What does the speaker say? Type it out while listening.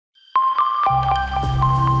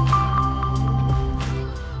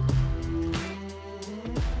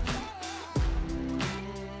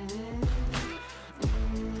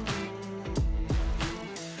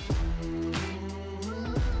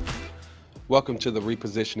Welcome to the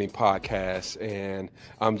Repositioning podcast, and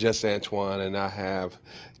I'm just Antoine, and I have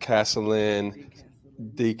Casselyn,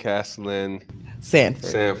 D. Casselyn Sanford.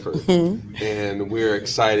 Sanford, and we're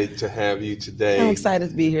excited to have you I'm today. excited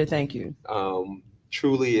to be here. Thank you.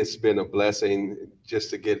 Truly, it's been a blessing just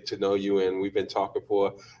to get to know you, and we've been talking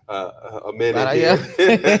for a minute But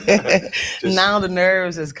here. now the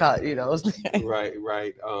nerves is caught,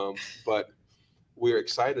 Right. But we're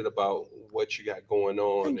excited about what you got going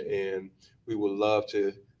on, and we would love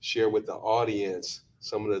to share with the audience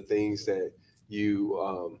some of the things that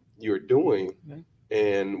you're doing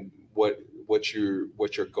and what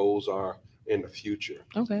your goals are in the future.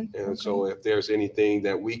 Okay. And so if there's anything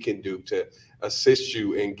that we can do to assist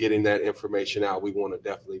you in getting that information out, we want to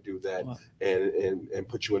definitely do that and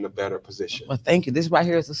put you in a better position. Well, thank you. This right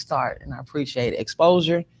here is a start, and I appreciate it.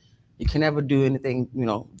 Exposure. You can never do anything,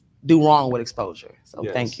 do wrong with exposure. So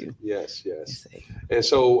thank you. Yes. And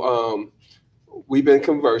so we've been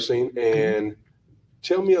conversing, and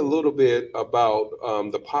tell me a little bit about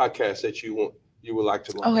the podcast that you would like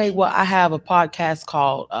to launch. Okay, well, I have a podcast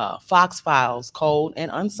called Fox Files, Cold and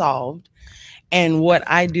Unsolved. And what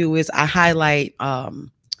I do is I highlight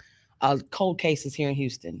cold cases here in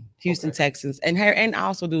Houston, Texas, and I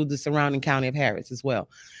also do the surrounding county of Harris as well.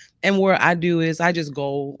 And what I do is I just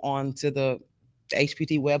go on to the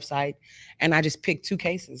HPT website and I just pick two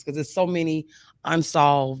cases because there's so many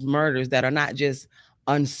unsolved murders that are not just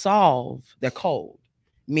unsolved, they're cold,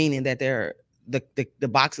 meaning that they're the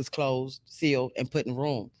box is closed, sealed, and put in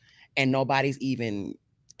room, and nobody's even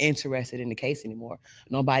interested in the case anymore.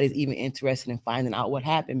 Nobody's even interested in finding out what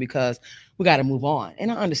happened because we got to move on.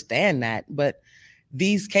 And I understand that, but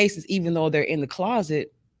these cases, even though they're in the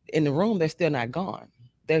closet, in the room, they're still not gone.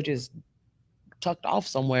 They're just tucked off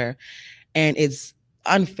somewhere, and it's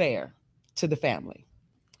unfair to the family.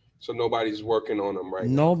 So nobody's working on them right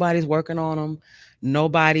now. Nobody's working on them.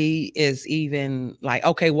 Nobody is even like,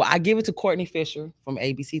 okay, well, I give it to Courtney Fisher from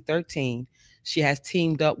ABC 13. She has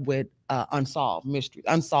teamed up with Unsolved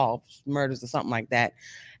Murders or something like that.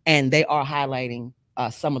 And they are highlighting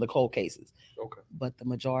some of the cold cases. Okay. But the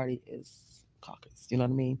majority is caucus. You know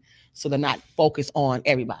what I mean? So they're not focused on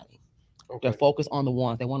everybody. Okay. They're focused on the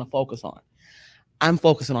ones they want to focus on. I'm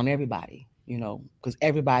focusing on everybody, because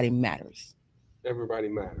everybody matters. Everybody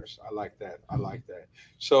matters. I like that.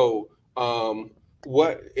 So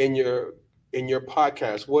what in your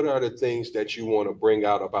podcast, what are the things that you want to bring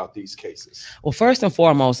out about these cases? Well, first and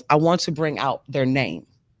foremost, I want to bring out their name.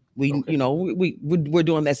 We're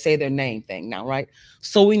doing that say their name thing now, right?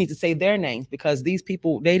 So we need to say their names because these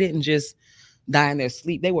people, they didn't just die in their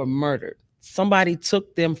sleep. They were murdered. Somebody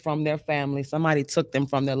took them from their family. Somebody took them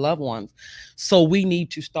from their loved ones. So we need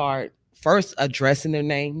to start first addressing their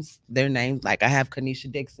names. Like I have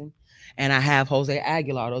Kanisha Dixon and I have Jose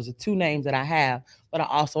Aguilar. Those are two names that I have, but I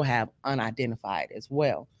also have unidentified as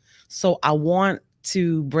well. So I want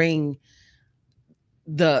to bring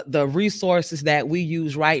the resources that we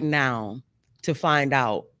use right now to find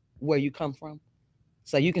out where you come from.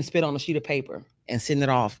 So you can spit on a sheet of paper and send it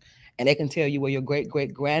off, and they can tell you where your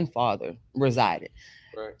great-great-grandfather resided.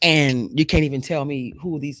 Right. And you can't even tell me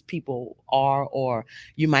who these people are, or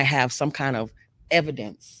you might have some kind of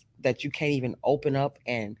evidence that you can't even open up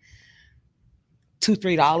and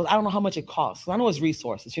 $2-3. I don't know how much it costs. I know it's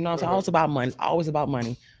resources, so it's always about money. It's always about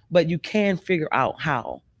money, but you can figure out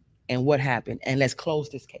how and what happened, and let's close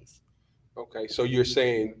this case. Okay, so you're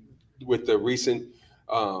saying with the recent,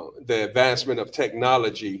 the advancement of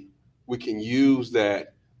technology, we can use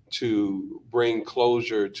that to bring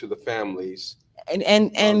closure to the families,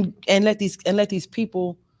 and let these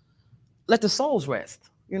people, let the souls rest.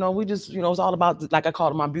 We just, it's all about, like I call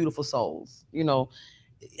it, my beautiful souls.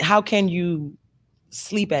 How can you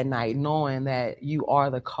sleep at night knowing that you are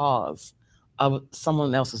the cause of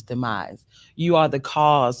someone else's demise? You are the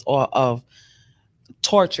cause of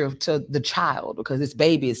torture to the child because this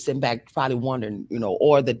baby is sitting back probably wondering,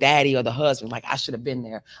 or the daddy or the husband, like, I should have been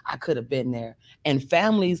there. I could have been there. And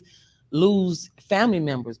families lose family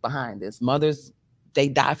members behind this. Mothers, they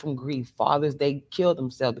die from grief. Fathers, they kill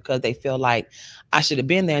themselves because they feel like, I should have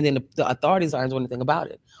been there. And then the authorities aren't doing anything about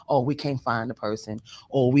it. Oh, we can't find the person.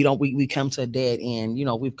 Or we come to a dead end.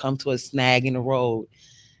 We've come to a snag in the road.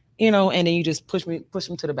 And then you just push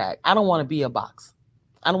them to the back. I don't want to be a box.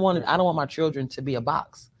 I don't want my children to be a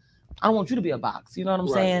box. I don't want you to be a box. You know what I'm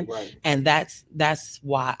saying? Right. And that's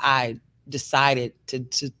why I decided to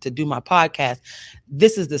do my podcast.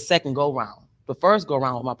 This is the second go round. The first go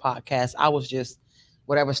round with my podcast, I was just,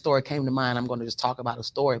 whatever story came to mind, I'm going to just talk about a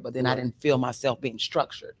story. But then I didn't feel myself being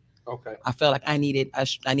structured. Okay. I felt like I needed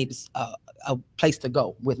a place to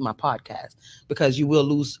go with my podcast, because you will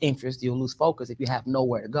lose interest, you'll lose focus if you have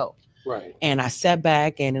nowhere to go. Right. And I sat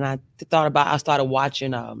back and I started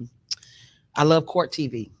watching. I love court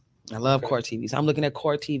TV. I love court TV. So I'm looking at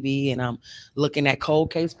court TV and I'm looking at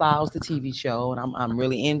Cold Case Files, the TV show, and I'm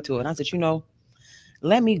really into it. And I said,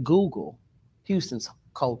 let me Google Houston's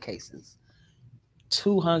cold cases.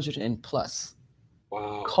 200 and plus.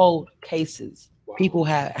 Wow. Cold cases. Wow. People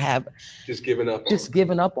have just given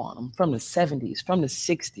up on them from the 70s, from the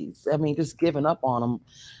 60s. I mean, just giving up on them.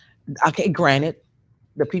 Okay, granted,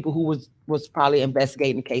 the people who was probably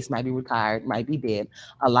investigating the case might be retired, might be dead.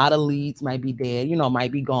 A lot of leads might be dead,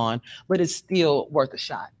 might be gone, but it's still worth a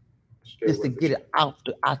shot. Just to get it out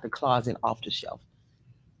the closet, off the shelf.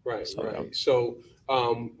 Right, right. So,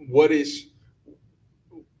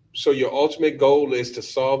 so your ultimate goal is to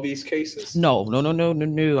solve these cases? No.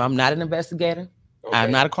 I'm not an investigator. Okay.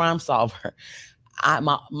 I'm not a crime solver.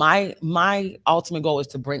 My ultimate goal is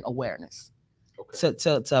to bring awareness. Okay.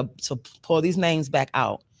 To pull these names back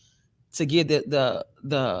out, to give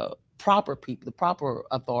the proper people, the proper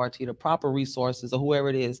authority, the proper resources, or whoever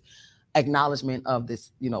it is, acknowledgement of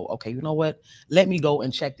this. Okay, you know what? Let me go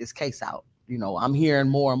and check this case out. I'm hearing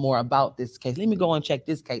more and more about this case. Let me go and check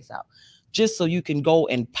this case out, just so you can go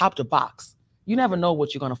and pop the box. You never know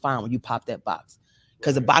what you're gonna find when you pop that box,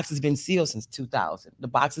 because the box has been sealed since 2000. The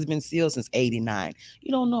box has been sealed since '89.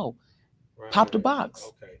 You don't know. Right. Pop the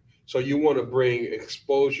box. Okay. So you want to bring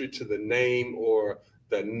exposure to the name or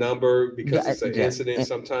the number, because it's an incident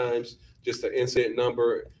sometimes, just an incident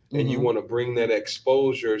number, and you want to bring that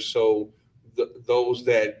exposure so those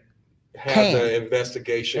that have the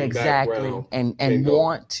investigation background and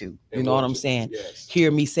want to, you know what I'm saying? Yes.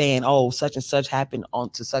 Hear me saying, oh, such and such happened on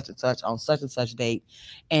to such and such date,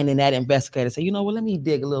 and then that investigator say, let me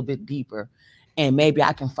dig a little bit deeper, and maybe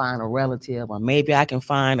I can find a relative, or maybe I can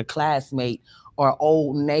find a classmate or an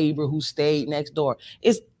old neighbor who stayed next door.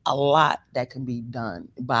 It's a lot that can be done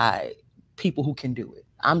by people who can do it.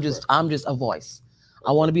 I'm just a voice.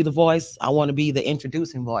 I want to be the voice. I want to be the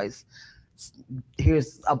introducing voice.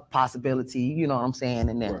 Here's a possibility, you know what I'm saying?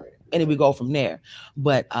 And then and then we go from there.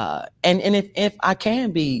 But and if I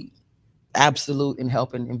can be absolute in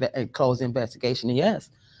helping close the investigation, then yes,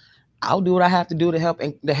 I'll do what I have to do to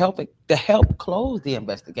help close the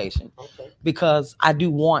investigation. Okay. Because I do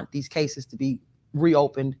want these cases to be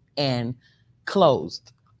reopened and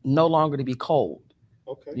closed, no longer to be cold.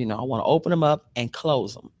 Okay. I want to open them up and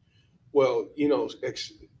close them. Well,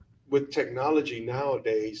 with technology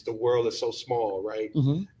nowadays, the world is so small, right?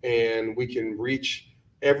 Mm-hmm. And we can reach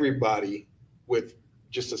everybody with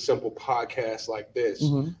just a simple podcast like this.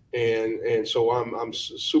 Mm-hmm. And so I'm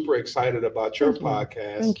super excited about your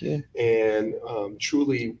podcast. Thank you. And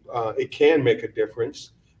truly, it can make a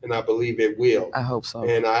difference, and I believe it will. I hope so.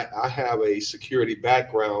 And I have a security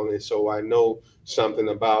background, and so I know something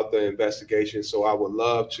about the investigation. So I would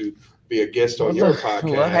love to be a guest on your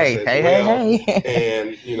podcast. Well, hey.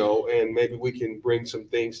 And and maybe we can bring some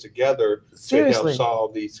things together to help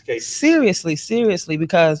solve these cases. Seriously,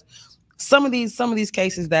 because some of these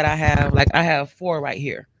cases that I have, like I have 4 right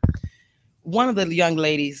here. One of the young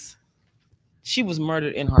ladies, she was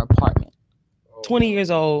murdered in her apartment. 20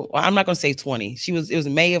 years old. Well, I'm not gonna say 20. It was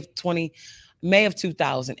May of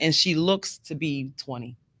 2000, and she looks to be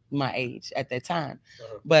 20, my age at that time.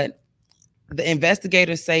 But the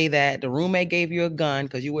investigators say that the roommate gave you a gun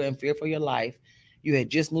because you were in fear for your life. You had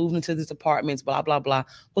just moved into this apartment, blah, blah, blah.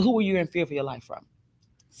 But who were you in fear for your life from?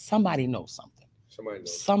 Somebody knows something.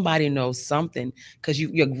 Somebody knows something, because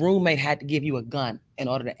your roommate had to give you a gun in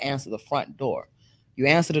order to answer the front door. You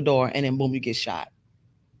answer the door, and then boom, you get shot.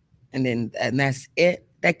 And that's it.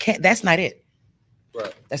 That's not it.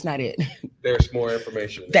 Right. That's not it. There's more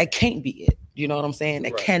information. That can't be it. You know what I'm saying?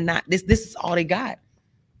 That cannot. This is all they got.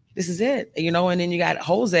 This is it. And then you got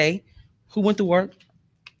Jose, who went to work,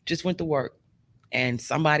 and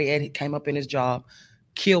somebody came up in his job,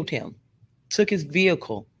 killed him, took his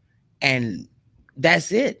vehicle, and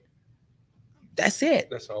that's it. That's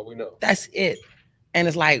all we know. That's it. And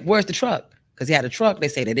it's like, where's the truck? Because he had a truck. They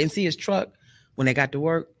say they didn't see his truck when they got to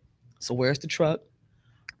work. So where's the truck?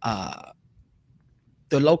 The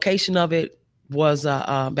location of it was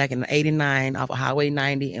back in '89 off of Highway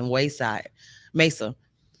 90 in Wayside. Mesa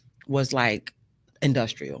was like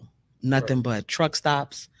industrial. Nothing but truck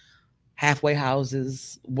stops, halfway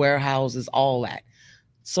houses, warehouses, all that.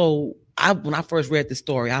 So when I first read the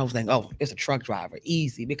story, I was like, oh, it's a truck driver.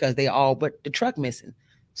 Easy, because but the truck missing.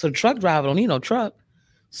 So the truck driver don't need no truck.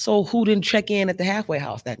 So who didn't check in at the halfway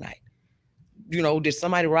house that night? did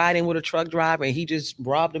somebody ride in with a truck driver and he just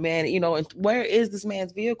robbed a man? And where is this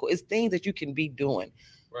man's vehicle? It's things that you can be doing.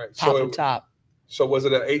 Right. Top. So was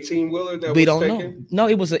it an 18-wheeler that We was don't taken? know. No,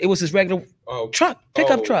 it was his regular truck,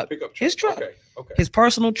 pickup truck. His truck. Okay. His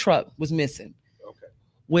personal truck was missing. Okay.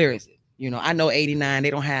 Where is it? I know 89, they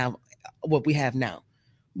don't have what we have now.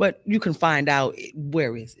 But you can find out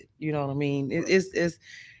where is it. You know what I mean? It's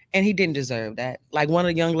and he didn't deserve that. Like one of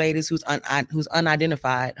the young ladies who's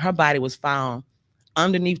unidentified, her body was found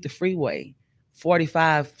underneath the freeway,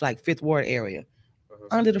 45, like Fifth Ward area,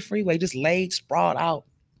 under the freeway, just laid, sprawled out,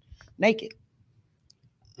 naked.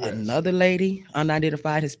 Yes. Another lady,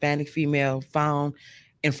 unidentified Hispanic female, found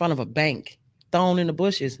in front of a bank, thrown in the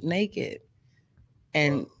bushes, naked.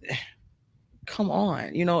 And come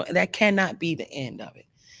on, that cannot be the end of it.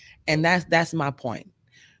 And that's my point.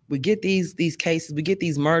 We get these cases, we get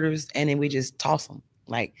these murders, and then we just toss them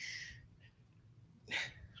like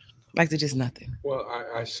they're just nothing. Well,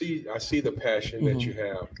 I see the passion that you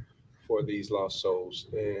have for these lost souls,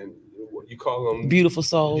 and you call them beautiful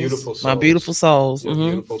souls. My beautiful souls.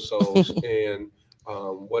 Beautiful souls. And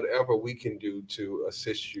whatever we can do to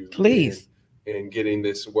assist you, please, in getting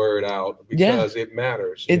this word out, because it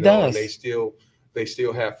matters. It does. And they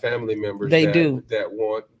still have family members that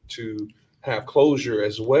want to have closure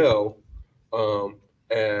as well,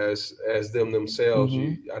 as them themselves.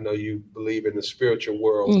 I know you believe in the spiritual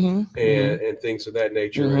world and things of that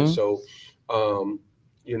nature. And so,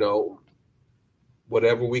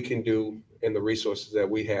 whatever we can do and the resources that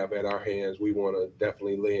we have at our hands, we want to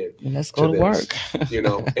definitely lend. And let's go to work.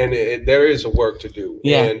 And there is a work to do.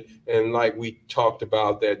 Yeah. And like we talked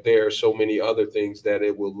about, that there are so many other things that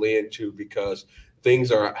it will lend to, because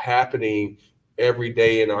things are happening every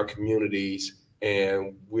day in our communities,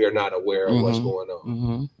 and we are not aware of what's going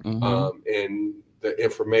on. And the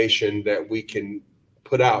information that we can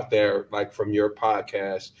put out there, like from your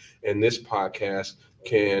podcast and this podcast,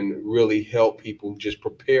 can really help people just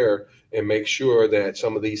prepare and make sure that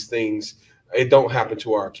some of these things, it don't happen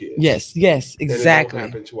to our kids. Yes, exactly. And it don't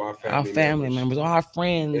happen to our family members or our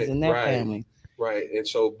friends and their family. Right. And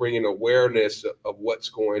so bringing awareness of what's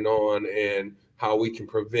going on and how we can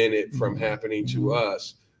prevent it from happening to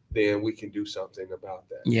us, then we can do something about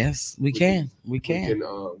that. Yes, we can. We can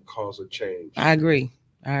cause a change. I agree.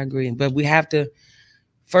 But we have to,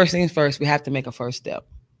 first things first, we have to make a first step.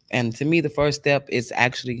 And to me, the first step is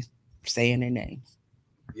actually saying their names.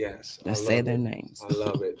 Yes. Let's say their names. I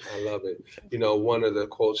love it. One of the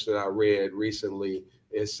quotes that I read recently,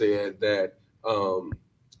 it said that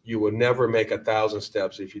you will never make 1,000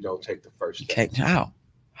 steps if you don't take the first step. Okay.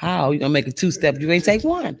 How? You gonna make a 2-step? You ain't take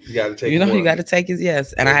one. You got to take one. You got to take it.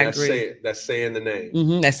 Yes. And I agree. That's saying the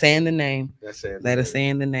name. That's saying the name. That is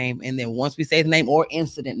saying the name. And then once we say the name or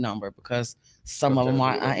incident number, because sometimes of them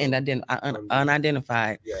are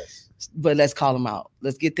unidentified. Yes. But let's call them out.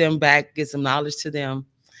 Let's get them back, get some knowledge to them,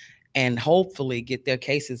 and hopefully get their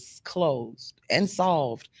cases closed and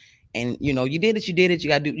solved. And you did it. You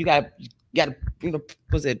got to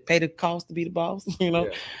was it pay the cost to be the boss? Yeah.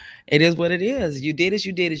 It is what it is. You did it.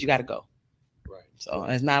 You got to go. Right. So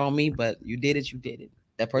it's not on me, but you did it.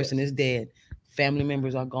 That person is dead. Family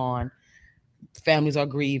members are gone. Families are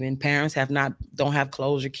grieving. Parents don't have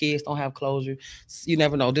closure. Kids don't have closure. You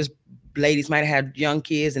never know. This ladies might have had young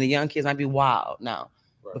kids, and the young kids might be wild now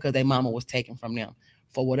because their mama was taken from them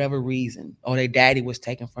for whatever reason, or their daddy was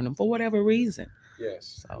taken from them for whatever reason.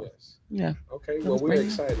 Yes. So, yes. Yeah. Okay. Well, we're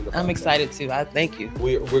excited about I'm excited too. I thank you.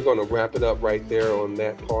 We're going to wrap it up right there on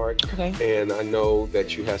that part. Okay. And I know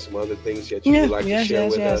that you have some other things that you would like to share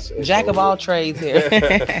with us. And Jack of all trades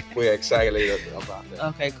here. We're excited about that.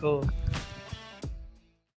 Okay, cool.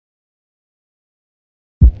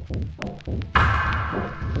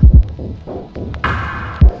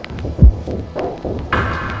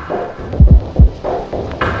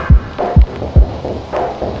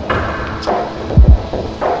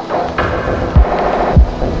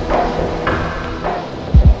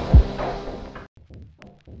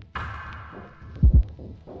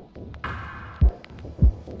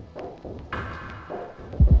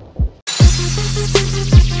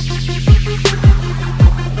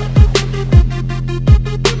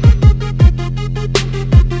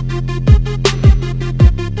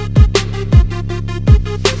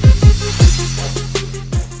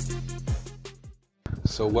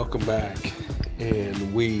 So welcome back, and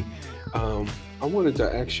I wanted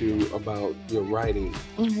to ask you about your writing.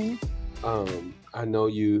 I know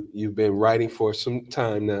you've been writing for some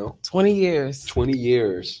time now. 20 years. 20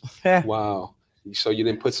 years. Wow. So you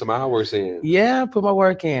didn't put some hours in. Yeah, I put my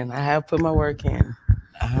work in. I have put my work in.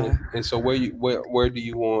 And so where do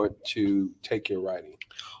you want to take your writing?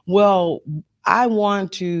 Well, I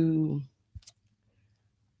want to.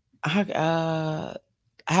 I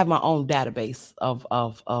have my own database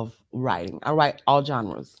of writing. I write all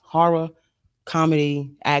genres: horror,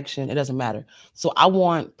 comedy, action. It doesn't matter. So I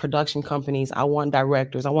want production companies. I want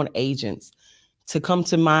directors. I want agents to come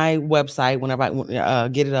to my website whenever I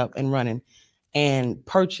get it up and running and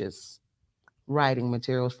purchase writing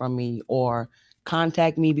materials from me, or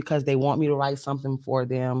contact me because they want me to write something for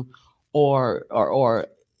them, or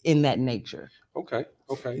in that nature. Okay.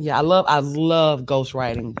 Okay. Yeah, I love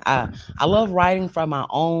ghostwriting. I love writing from my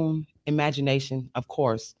own imagination, of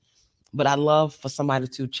course, but I love for somebody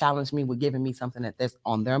to challenge me with giving me something that's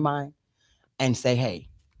on their mind and say, "Hey,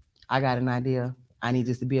 I got an idea. I need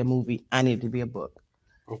this to be a movie. I need it to be a book."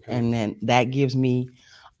 Okay. And then that gives me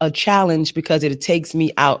a challenge because it takes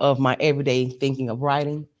me out of my everyday thinking of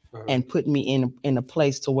writing Uh-huh. and put me in a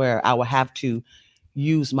place to where I will have to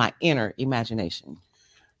use my inner imagination.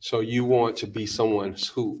 So you want to be someone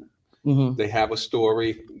who Hmm. they have a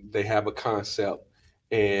story, they have a concept,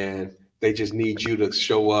 and they just need you to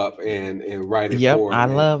show up and write it Yep, for I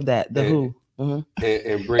them love that. The and, Who. Hmm.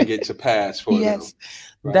 and bring it to pass for them. Yes,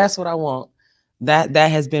 Right. that's what I want. That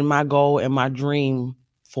has been my goal and my dream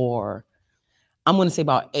for, I'm going to say,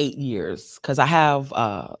 about 8 years, because I have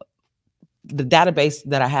the database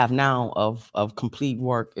that I have now of complete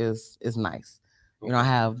work is nice. You know, I Okay.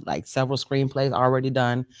 have like several screenplays already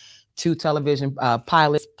done, 2 television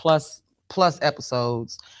pilots plus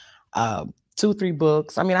episodes, uh, 2 3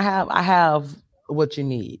 books. I mean, I have what you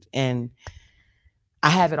need, and I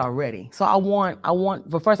have it already. So I want,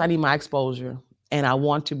 but first I need my exposure, and I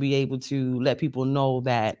want to be able to let people know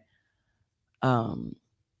that um,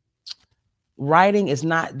 writing is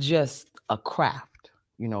not just a craft.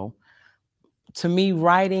 You know, to me,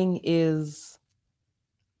 writing is.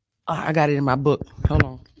 I got it in my book. Hold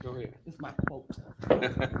on, Go ahead. it's my quote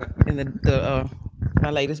in the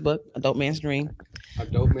my latest book, Adult Man's Dream. A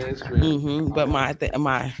dope man's dream. All But right.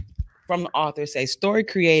 my from the author says, story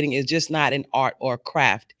creating is just not an art or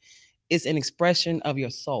craft; it's an expression of your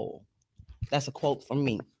soul. That's a quote from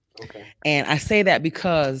me. Okay. And I say that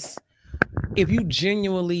because if you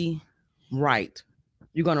genuinely write,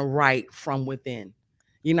 you're going to write from within.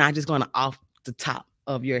 You're not just going to off the top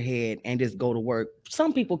of your head and just go to work.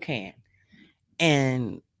 Some people can.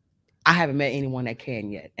 And I haven't met anyone that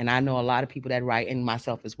can yet. And I know a lot of people that write, and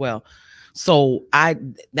myself as well. So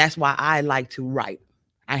that's why I like to write.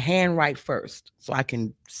 I hand write first so I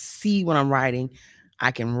can see what I'm writing.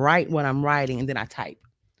 I can write what I'm writing, and then I type.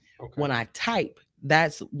 Okay. When I type,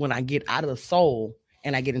 that's when I get out of the soul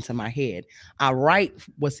and I get into my head. I write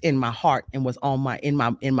what's in my heart and what's on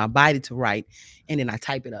my body to write, and then I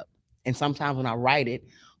type it up. And sometimes when I write it,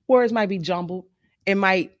 words might be jumbled. It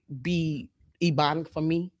might be ebonic for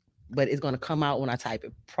me, but it's gonna come out when I type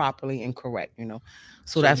it properly and correct. So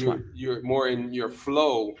So that's why. you're more in your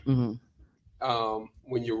flow Hmm.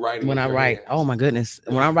 when you're writing When with I your write, oh hands. my goodness,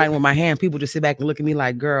 when I'm writing with my hand, people just sit back and look at me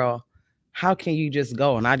like, "Girl, how can you just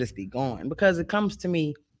go?" And I just be going because it comes to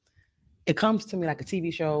me. It comes to me like a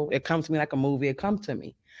TV show. It comes to me like a movie. It comes to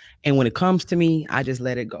me. And when it comes to me, I just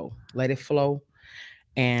let it go, let it flow.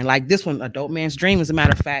 And like this one, Adult Man's Dream, as a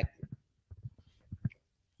matter of fact,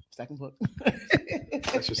 second book.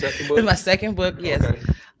 That's your second It's book? my second book, yes. Okay.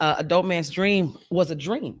 Adult Man's Dream was a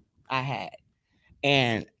dream I had.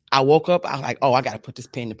 And I woke up, I was like, oh, I got to put this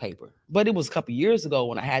pen to paper. But it was a couple years ago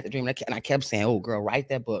when I had the dream, and I kept saying, oh, girl, write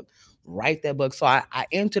that book, write that book. So I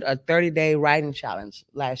entered a 30-day writing challenge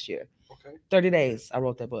last year. Okay. 30 days. I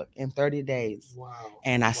wrote that book in 30 days. Wow.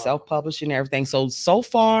 And I Wow. self-published and everything. So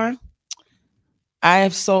far, I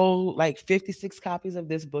have sold like 56 copies of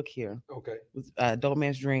this book here, Okay. Adult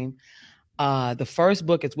Man's Dream. The first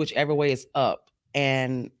book is Whichever Way Is Up.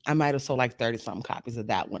 And I might have sold like 30 something copies of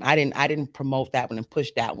that one. I didn't promote that one and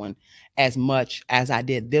push that one as much as I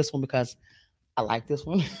did this one because I like this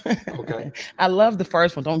one. Okay. I love the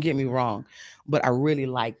first one, don't get me wrong, but I really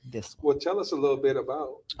like this one. Well, tell us a little bit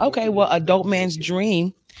about. Okay, well, Adult Man's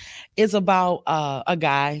Dream is about a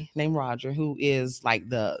guy named Roger who is like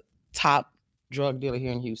the top drug dealer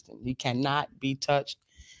here in Houston. He cannot be touched.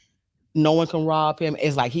 No one can rob him.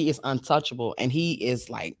 It's like he is untouchable, and he is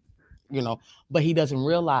like, but he doesn't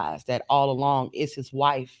realize that all along it's his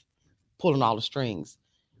wife pulling all the strings.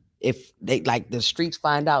 If they, like, the streets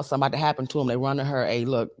find out something about to happen to him, they run to her, hey,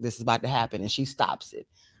 look, this is about to happen, and she stops it.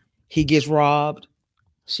 He gets robbed.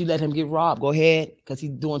 She let him get robbed. Go ahead, because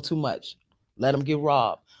he's doing too much. Let him get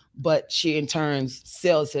robbed. But she in turn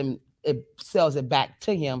sells it back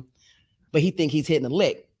to him, but he think he's hitting a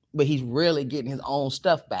lick, but he's really getting his own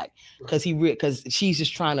stuff back because because she's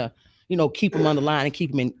just trying to, keep him on the line and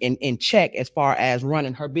keep him in check as far as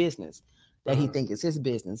running her business. that he think is his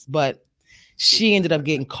business. But she ended up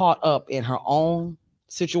getting caught up in her own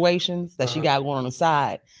situations that she got going on the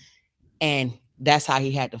side. And that's how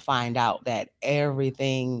he had to find out that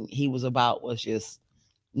everything he was about was just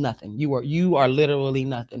nothing. You are literally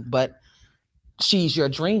nothing. But she's your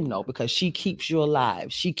dream though, because she keeps you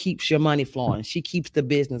alive. She keeps your money flowing. She keeps the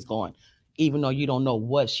business going, even though you don't know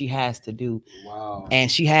what she has to do. Wow.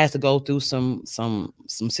 And she has to go through some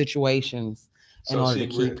situations in order to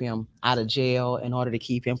keep him out of jail, in order to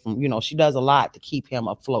keep him from, she does a lot to keep him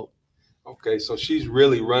afloat. Okay, so she's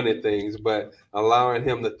really running things, but allowing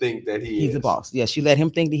him to think that he's the boss. Yeah, she let him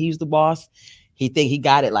think that he's the boss. He think he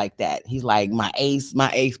got it like that. He's like, my ace,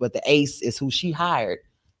 but the ace is who she hired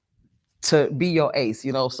to be your ace,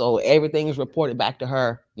 so everything is reported back to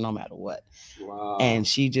her no matter what. Wow. And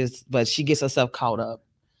she gets herself caught up,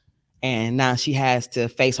 and now she has to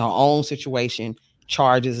face her own situation,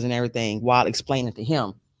 charges and everything, while explaining to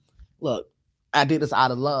him, look, I did this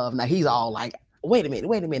out of love. Now he's all like, wait a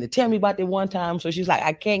minute, tell me about that one time. So she's like,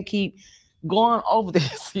 I can't keep going over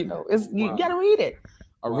this, you gotta read it.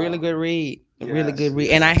 Really good read. Really good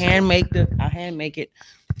read. And I hand make it.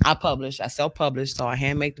 I self-publish, so I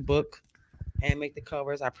hand make the book, hand make the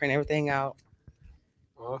covers, I print everything out.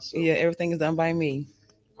 Awesome. Yeah, everything is done by me.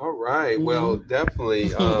 All right. Mm-hmm. Well, definitely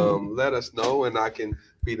let us know, and I can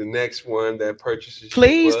be the next one that purchases.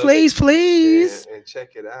 Please. And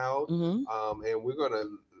check it out. Mm-hmm. And we're going to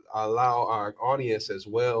allow our audience as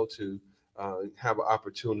well to have an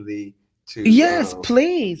opportunity to. Yes,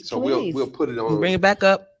 please. So please. We'll put it on. Bring it back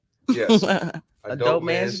up. Yes. A Dope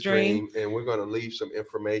Man's Dream. And we're going to leave some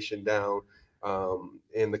information down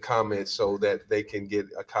in the comments so that they can get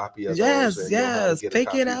a copy of those. Yes,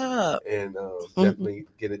 pick it up. And definitely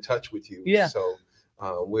get in touch with you. Yeah. So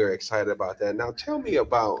we're excited about that. Now tell me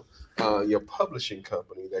about your publishing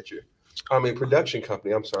company production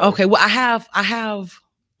company. I'm sorry. Okay, well, I have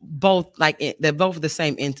both, they're both the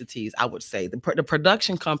same entities, I would say. The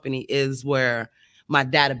production company is where my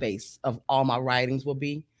database of all my writings will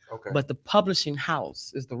be. Okay. But the publishing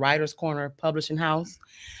house is the Writer's Corner Publishing House.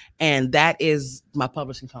 And that is my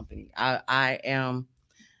publishing company. I am,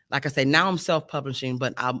 like I say, now I'm self-publishing,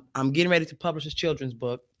 but I'm getting ready to publish a children's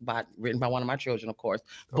book written by one of my children, of course.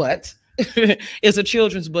 Okay. But it's a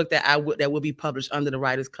children's book that will be published under the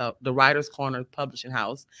Writer's Corner Publishing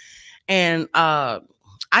House. And I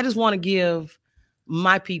just want to give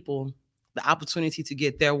my people the opportunity to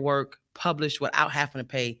get their work published without having to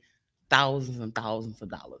pay thousands and thousands of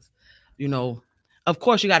dollars. Of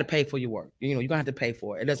course, you got to pay for your work. You're going to have to pay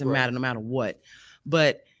for it. It doesn't matter no matter what.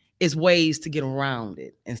 But it's ways to get around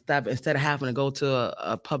it instead of having to go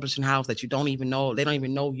to a publishing house that you don't even know. They don't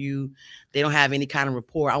even know you. They don't have any kind of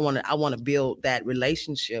rapport. I want to build that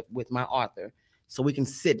relationship with my author so we can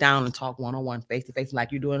sit down and talk one-on-one, face-to-face,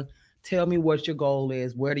 like you're doing. Tell me what your goal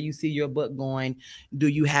is. Where do you see your book going? Do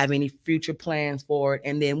you have any future plans for it?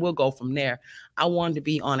 And then we'll go from there. I wanted to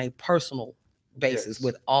be on a personal basis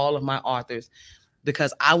with all of my authors,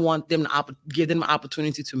 because I want them to give them an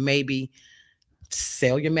opportunity to maybe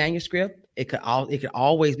sell your manuscript. It could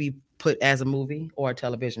always be put as a movie or a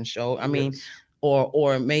television show. I mean,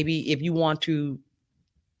 or maybe if you want to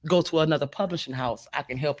go to another publishing house, I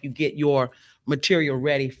can help you get your material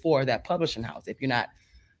ready for that publishing house. If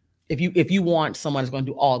you want someone that's going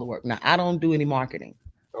to do all the work. Now, I don't do any marketing.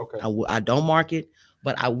 Okay. I don't market,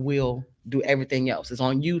 but I will do everything else. It's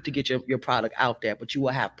on you to get your product out there, but you will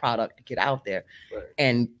have product to get out there,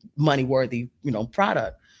 and money worthy,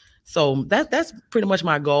 product. So that's pretty much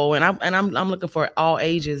my goal. And I'm looking for all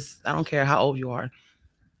ages. I don't care how old you are.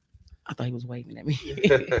 I thought he was waving at me.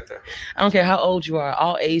 I don't care how old you are,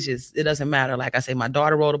 all ages. It doesn't matter. Like I say, my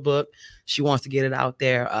daughter wrote a book. She wants to get it out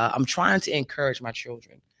there. I'm trying to encourage my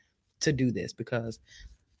children to do this because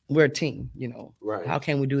we're a team, Right. How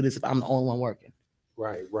can we do this if I'm the only one working?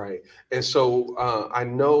 Right. And so I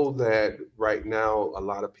know that right now a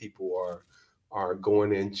lot of people are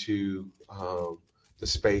going into the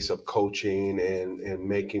space of coaching and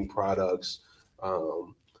making products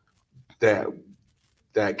that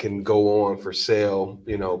can go on for sale,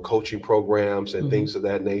 coaching programs and things of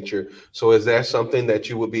that nature. So is that something that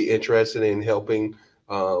you would be interested in helping?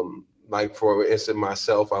 Like for instance,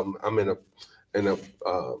 myself, I'm in a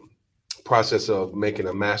process of making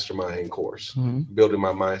a mastermind course, building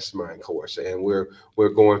my mastermind course, and we're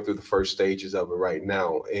going through the first stages of it right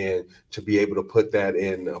now. And to be able to put that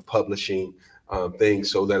in a publishing thing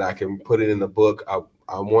so that I can put it in the book,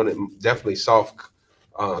 I want it definitely soft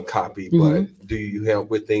copy. But do you help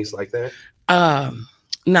with things like that?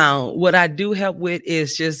 Now, what I do help with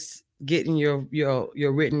is just getting your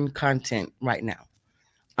written content right now.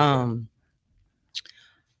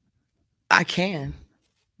 I can.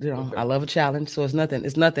 Okay. I love a challenge, so it's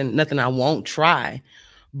nothing I won't try.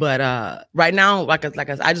 But right now, I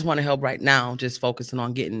just want to help right now, just focusing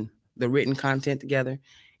on getting the written content together,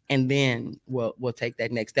 and then we'll take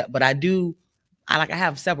that next step. But I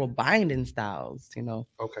have several binding styles.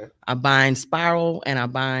 Okay. I bind spiral and I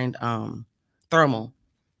bind thermal,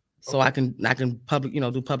 so Okay. I can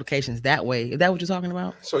do publications that way. Is that what you're talking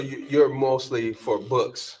about? So you're mostly for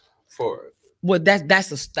books for. Well,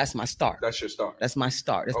 that's my start. That's your start. That's my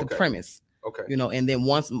start. That's Okay. the premise. Okay. And then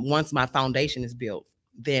once my foundation is built,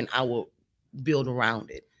 then I will build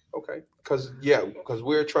around it. Okay. Because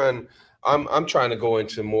we're trying. I'm trying to go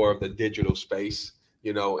into more of the digital space,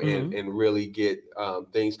 and really get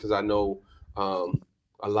things, because I know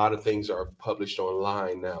a lot of things are published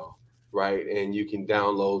online now, right? And you can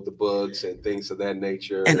download the books and things of that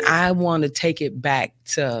nature. And I want to take it back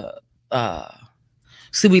to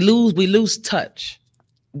see, we lose touch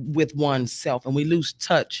with oneself, and we lose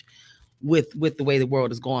touch with the way the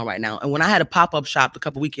world is going right now. And when I had a pop-up shop a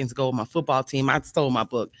couple weekends ago with my football team, I stole my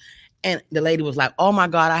book. And the lady was like, "Oh my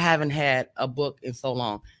God, I haven't had a book in so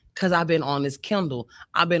long because I've been on this Kindle.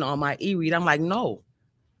 I've been on my e-read." I'm like, no,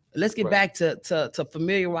 let's get back to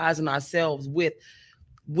familiarizing ourselves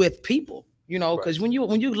with people, because when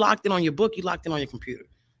you locked in on your book, you locked in on your computer.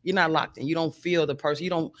 You're not locked in. You don't feel the person. You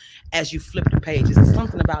don't, as you flip the pages. There's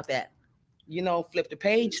something about that, flip the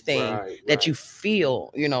page thing that you feel,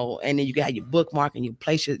 and then you got your bookmark and you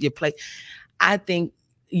place your place. I think,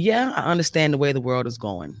 I understand the way the world is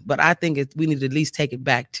going, but I think we need to at least take it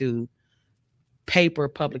back to paper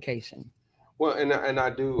publication. Well, and I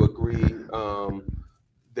do agree.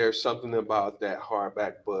 There's something about that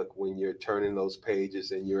hardback book when you're turning those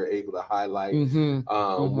pages and you're able to highlight with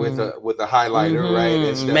a highlighter,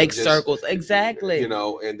 right? Make circles, exactly.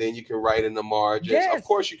 And then you can write in the margins. Yes. Of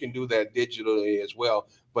course, you can do that digitally as well,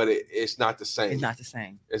 but it's not the same. It's not the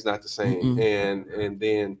same. It's not the same.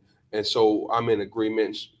 And so I'm in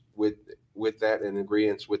agreement with that, and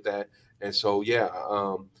agreements with that. And so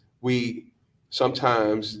we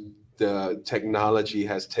sometimes the technology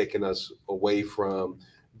has taken us away from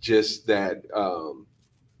just that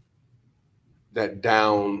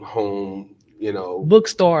down home,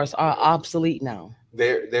 Bookstores are obsolete now. They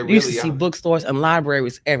you really used to see bookstores and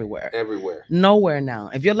libraries everywhere. Nowhere now.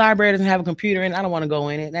 If your library doesn't have a computer in it, I don't want to go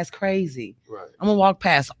in it. That's crazy. Right. I'm gonna walk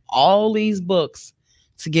past all these books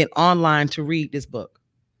to get online to read this book.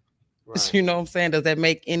 Right. You know what I'm saying? Does that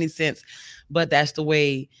make any sense? But that's the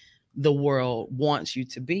way the world wants you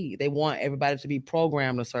to be. They want everybody to be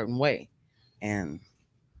programmed a certain way, and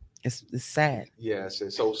it's sad. Yes,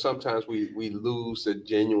 and so sometimes we lose the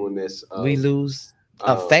genuineness. We lose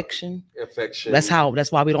affection.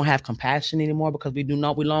 That's why we don't have compassion anymore, because we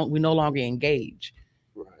no longer engage.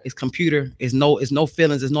 Right. It's computer. It's no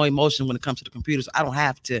feelings. There's no emotion when it comes to the computer. So I don't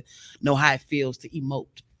have to know how it feels to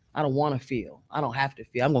emote. I don't want to feel. I don't have to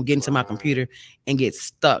feel. I'm gonna get into my computer and get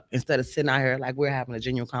stuck instead of sitting out here like we're having a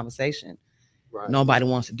genuine conversation. Right. Nobody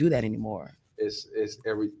wants to do that anymore.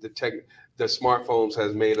 The smartphones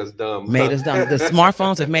has made us dumb. The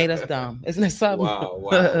smartphones have made us dumb. Isn't it something?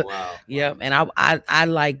 Wow. Yep. And I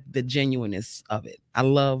like the genuineness of it. I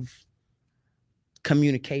love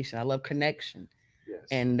communication. I love connection. Yes.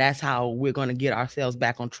 And that's how we're going to get ourselves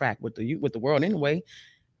back on track with the world anyway.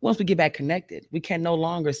 Once we get back connected, we can no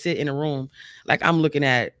longer sit in a room. Like I'm looking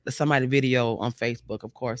at somebody's video on Facebook,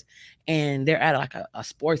 of course, and they're at like a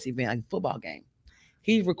sports event, like a football game.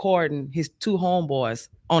 He's recording his two homeboys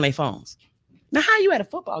on their phones. Now, how you at a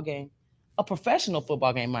football game? A professional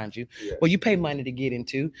football game, mind you. Yes. Well, you pay money to get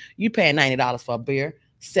into. You paying $90 for a beer,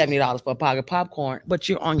 $70 for a pocket popcorn, but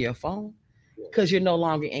you're on your phone because you're no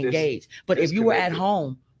longer engaged. But if you were at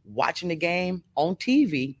home watching the game on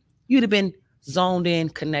TV, you'd have been zoned in,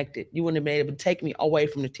 connected. You wouldn't have been able to take me away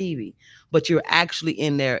from the TV. But you're actually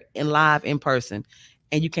in there, live, in person,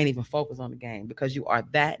 and you can't even focus on the game because you are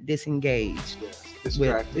that disengaged. Yes.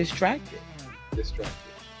 Distracted.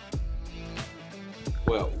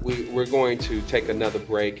 Well, we're going to take another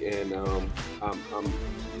break, and I'm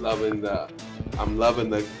loving the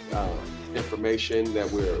information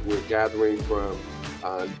that we're gathering from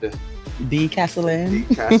D. Castellan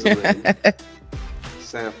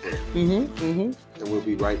Sanford. And we'll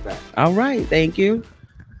be right back. All right, thank you.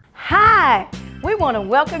 Hi, we want to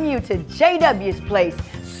welcome you to JW's Place,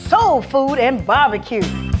 Soul Food and Barbecue.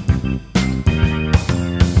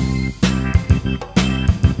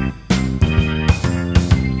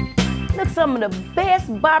 Look, some of the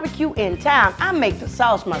best barbecue in town. I make the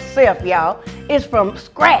sauce myself, y'all. It's from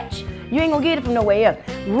scratch. You ain't gonna get it from nowhere else.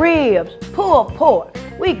 Ribs, pulled pork.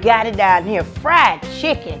 We got it down here. Fried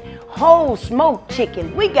chicken, whole smoked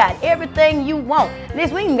chicken. We got everything you want.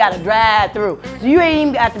 Listen, we even got a drive-through, so you ain't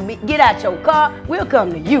even got to get out your car. We'll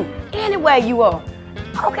come to you anywhere you are.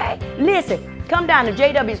 Okay, listen, come down to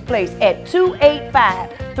JW's place at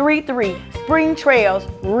 28533 Spring Trails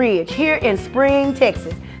Ridge here in Spring,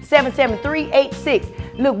 Texas, 77386.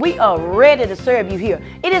 Look, we are ready to serve you here.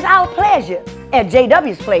 It is our pleasure at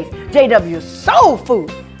JW's place, JW's Soul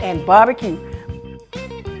Food and Barbecue.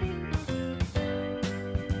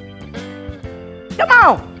 Come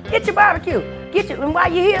on, get your barbecue. Get your, and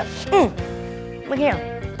while you're here, look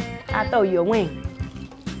here, I throw you a wing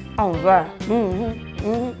on the fire.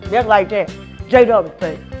 Just like that. JW's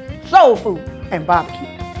place, Soul Food and Barbecue.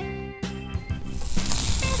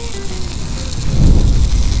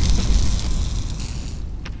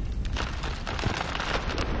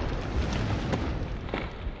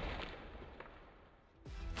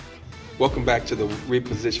 Welcome back to the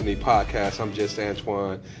Repositioning Podcast. I'm just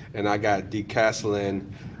Antoine, and I got DeCastlin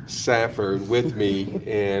Sanford with me,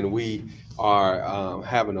 and we are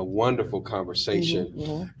having a wonderful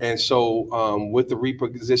conversation. And so with the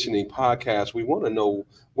Repositioning Podcast, we want to know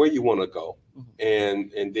where you want to go,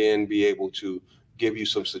 and then be able to give you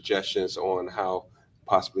some suggestions on how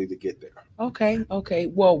possibly to get there. Okay.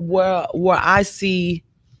 Well, where I see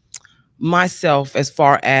myself as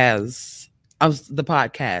far as of the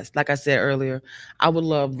podcast, like I said earlier, I would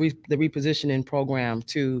love the repositioning program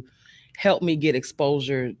to help me get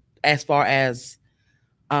exposure as far as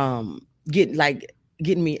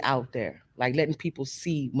getting me out there, like letting people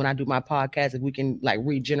see when I do my podcast, if we can like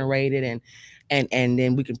regenerate it and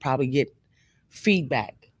then we can probably get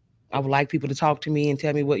feedback. I would like people to talk to me and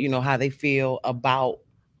tell me what, how they feel about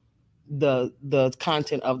the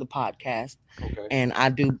content of the podcast. Okay. And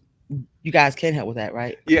you guys can help with that,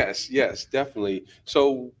 right? Yes, definitely.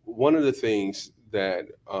 So one of the things that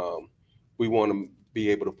we want to be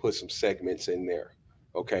able to put some segments in there,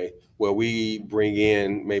 okay, where we bring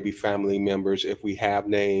in maybe family members if we have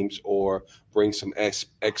names, or bring some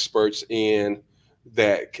experts in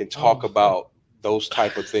that can talk about those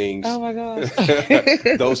type of things. Oh my gosh.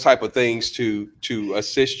 Those type of things to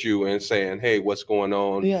assist you in saying, hey, what's going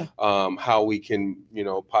on? Yeah. How we can,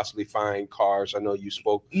 possibly find cars. I know you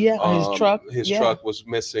spoke. Yeah. His truck was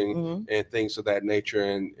missing, and things of that nature,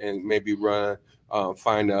 and maybe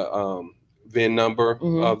find a VIN number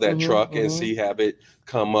of that truck and have it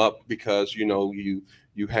come up, because you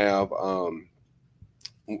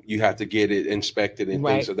have to get it inspected and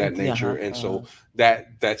things of that nature. And so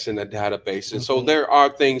that's in a database. And so there are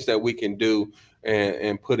things that we can do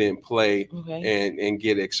and put in play and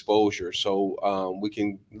get exposure. So we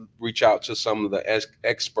can reach out to some of the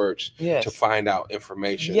experts to find out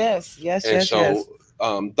information. Yes.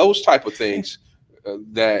 Those type of things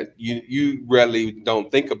that you really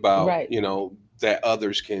don't think about, that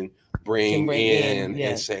others can bring in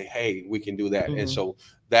and say, hey, we can do that. And so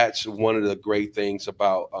that's one of the great things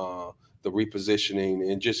about the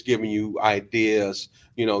repositioning, and just giving you ideas.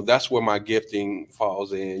 That's where my gifting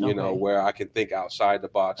falls in, where I can think outside the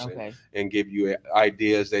box and give you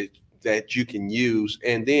ideas that you can use.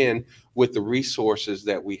 And then with the resources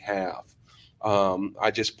that we have,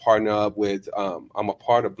 I just partner up with, I'm a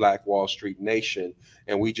part of Black Wall Street Nation,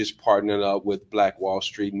 and we just partnered up with Black Wall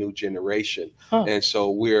Street New Generation. And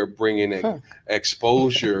so we're bringing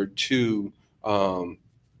exposure to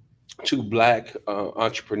Black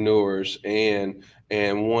entrepreneurs and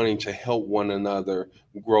wanting to help one another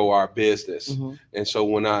grow our business. And so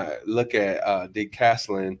when I look at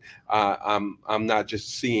DeCastlin, I'm not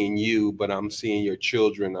just seeing you, but I'm seeing your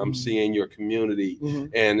children. I'm seeing your community.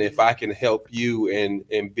 And if I can help you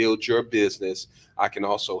and build your business, I can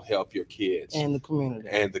also help your kids and the community.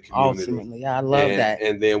 Ultimately, I love that.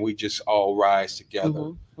 And then we just all rise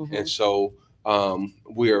together. And so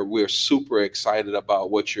we're super excited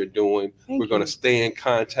about what you're doing. We're going to stay in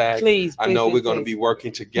contact. Please, I know we're going to be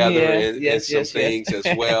working together in some things as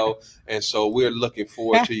well. And so we're looking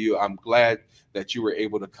forward to you. I'm glad that you were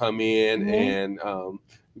able to come in and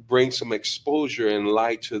bring some exposure and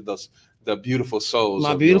light to the beautiful souls.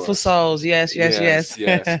 My beautiful souls. Yes.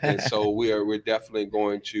 And so we're definitely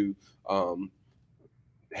going to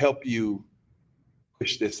help you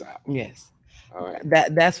push this out. Yes. All right.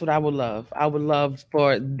 That's what I would love. I would love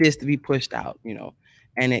for this to be pushed out,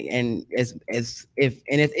 and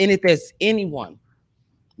if there's anyone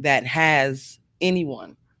that has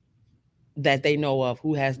anyone that they know of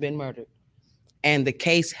who has been murdered, and the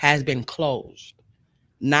case has been closed,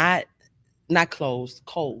 not closed,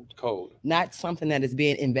 cold, not something that is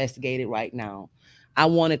being investigated right now. I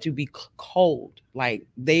want it to be cold, like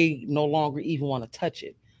they no longer even want to touch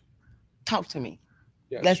it. Talk to me.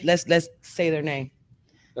 Yes. Let's say their name.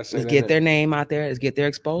 Let's get their name out there. Let's get their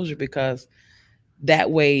exposure, because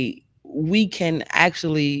that way we can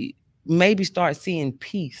actually maybe start seeing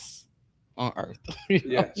peace on earth.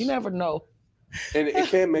 Yes. You never know. And it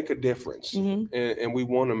can make a difference. Mm-hmm. And we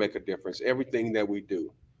want to make a difference, everything that we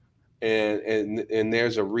do. And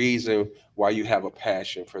there's a reason why you have a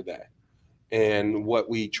passion for that. And what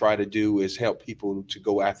we try to do is help people to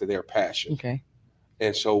go after their passion. Okay.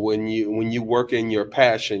 And so when you work in your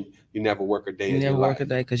passion, you never work a day in your life. You never work a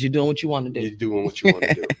day because you're doing what you want to do. You're doing what you want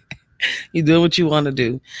to do. You're doing what you want to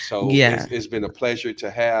do. So yeah, it's been a pleasure to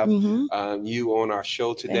have you on our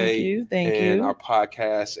show today. Thank you. Our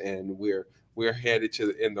podcast, and we're headed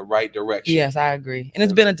in the right direction. Yes, I agree, and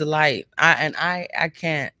it's been a delight. I'm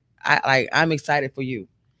excited for you,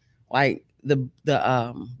 like the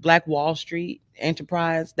Black Wall Street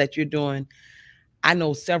enterprise that you're doing. I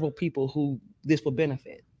know several people who this will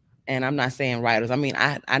benefit, and I'm not saying writers. I mean,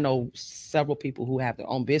 I know several people who have their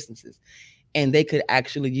own businesses, and they could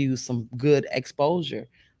actually use some good exposure,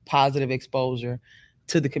 positive exposure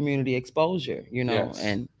to the community exposure, Yes.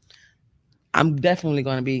 And I'm definitely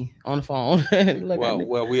going to be on the phone.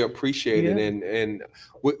 well, we appreciate it. And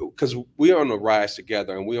because we're on the rise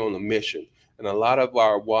together and we're on a mission, and a lot of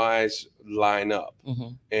our whys line up.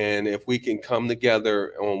 And if we can come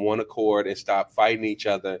together on one accord and stop fighting each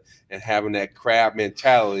other and having that crab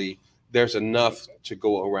mentality, there's enough to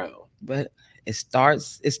go around. But we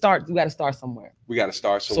got to start somewhere. We got to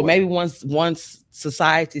start somewhere. So maybe once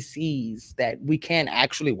society sees that we can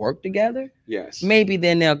actually work together, yes, maybe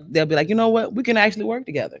then they'll be like, you know what, we can actually work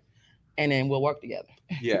together, and then we'll work together.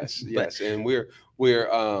 Yes, yes. And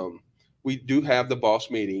we do have the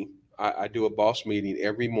boss meeting. I do a boss meeting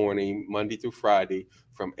every morning, Monday through Friday,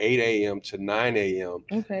 from 8 a.m. to 9 a.m.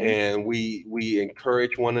 Okay. And we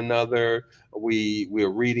encourage one another. We're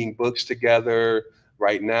reading books together.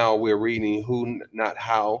 Right now, we're reading Who Not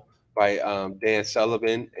How by Dan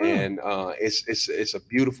Sullivan, and it's a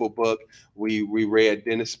beautiful book. We read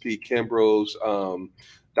Dennis P. Kimbrough's,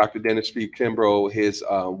 Dr. Dennis P. Kimbrough, his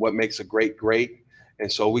What Makes a Great Great.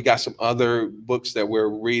 And so we got some other books that we're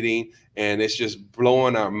reading, and it's just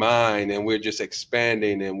blowing our mind, and we're just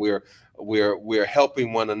expanding, and we're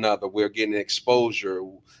helping one another. We're getting exposure.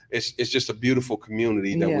 It's just a beautiful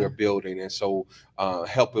community that we're building, and so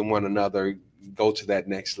helping one another go to that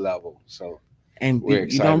next level. So, and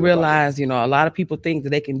you don't realize, a lot of people think that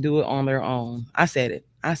they can do it on their own. I've said it.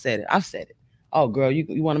 I've said it. Oh, girl,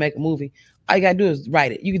 you want to make a movie? All you gotta do is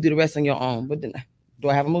write it. You can do the rest on your own. But then, do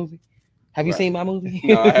I have a movie? Have you seen my movie?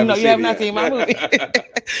 No, I haven't you have not seen my movie.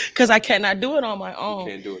 Because I cannot do it on my own.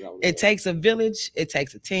 You can't do it on your own. It takes a village. It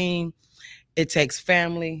takes a team. It takes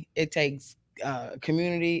family. It takes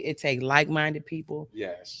community. It takes like-minded people.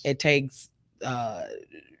 Yes. It takes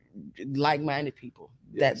like-minded people.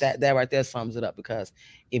 Yes. That right there sums it up. Because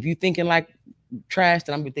if you're thinking like trash,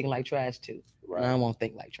 then I'm gonna be thinking like trash too. Right. And I won't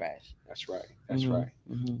think like trash. That's right. That's right.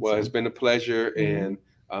 Mm-hmm. Well, it's been a pleasure, and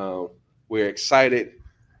we're excited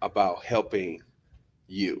about helping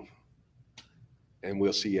you. And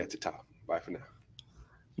we'll see you at the top. Bye for now.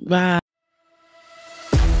 Bye.